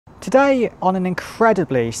Today, on an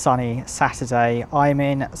incredibly sunny Saturday, I'm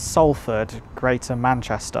in Salford, Greater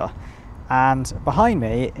Manchester, and behind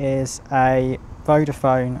me is a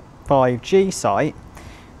Vodafone 5G site,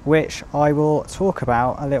 which I will talk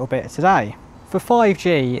about a little bit today. For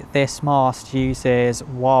 5G, this mast uses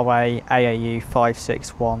Huawei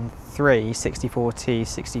AAU5613 64T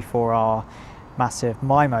 64R Massive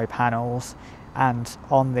MIMO panels, and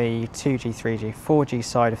on the 2G, 3G, 4G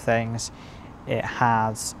side of things, it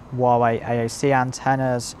has Huawei AOC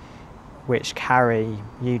antennas which carry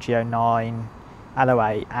UG09,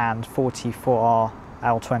 L08 and 44R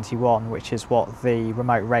L21, which is what the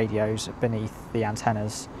remote radios beneath the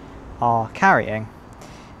antennas are carrying.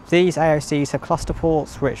 These AOCs have cluster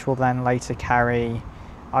ports which will then later carry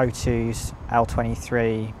O2's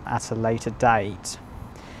L23 at a later date.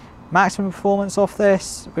 Maximum performance of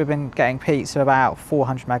this, we've been getting peaks of about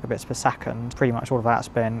 400 megabits per second. Pretty much all of that's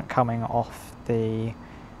been coming off the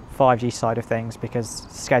 5G side of things because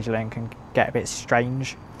scheduling can get a bit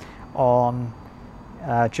strange on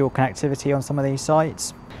dual connectivity on some of these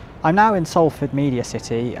sites. I'm now in Salford Media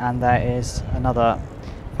City and there is another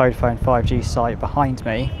Vodafone 5G site behind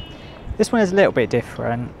me. This one is a little bit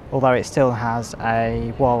different, although it still has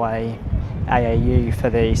a Huawei AAU for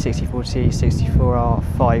the 64T 64R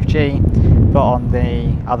 5G, but on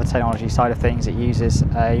the other technology side of things it uses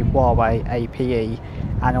a Huawei APE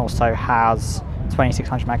and also has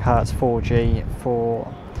 2600 MHz 4G for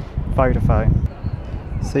Vodafone.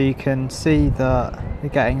 So you can see that we're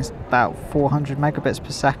getting about 400 megabits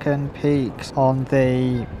per second peaks on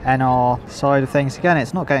the NR side of things. Again,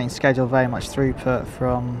 it's not getting scheduled very much throughput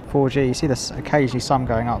from 4G. You see there's occasionally some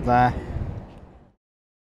going up there.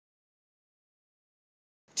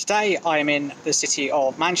 Today I am in the city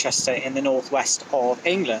of Manchester in the northwest of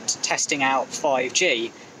England testing out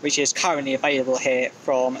 5G, which is currently available here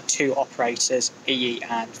from two operators, EE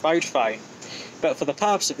and Vodafone. But for the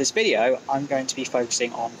purpose of this video, I'm going to be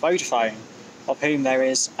focusing on Vodafone, of whom there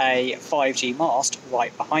is a 5G mast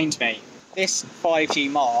right behind me. This 5G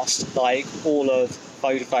mast, like all of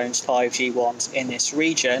Vodafone's 5G ones in this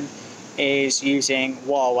region, is using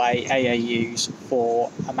Huawei AAUs for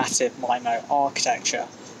a Massive MIMO architecture,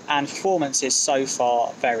 and performance is so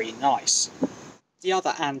far very nice. The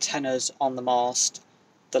other antennas on the mast,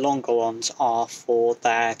 the longer ones, are for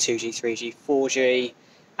their 2G, 3G, 4G,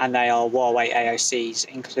 and they are Huawei AOCs,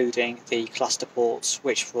 including the cluster ports,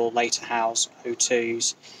 which will later house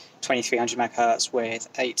O2's 2300 MHz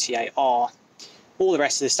with 88R. All the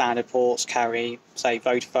rest of the standard ports carry, say,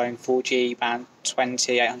 Vodafone 4G, band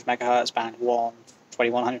 20, 800 MHz, band 1,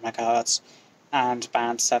 2100 MHz, and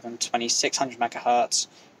band 7, 2600 MHz.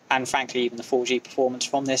 And frankly, even the 4G performance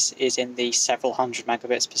from this is in the several hundred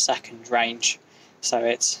megabits per second range. So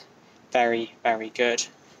it's very, very good.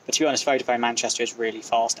 But to be honest, Vodafone Manchester is really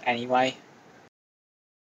fast anyway.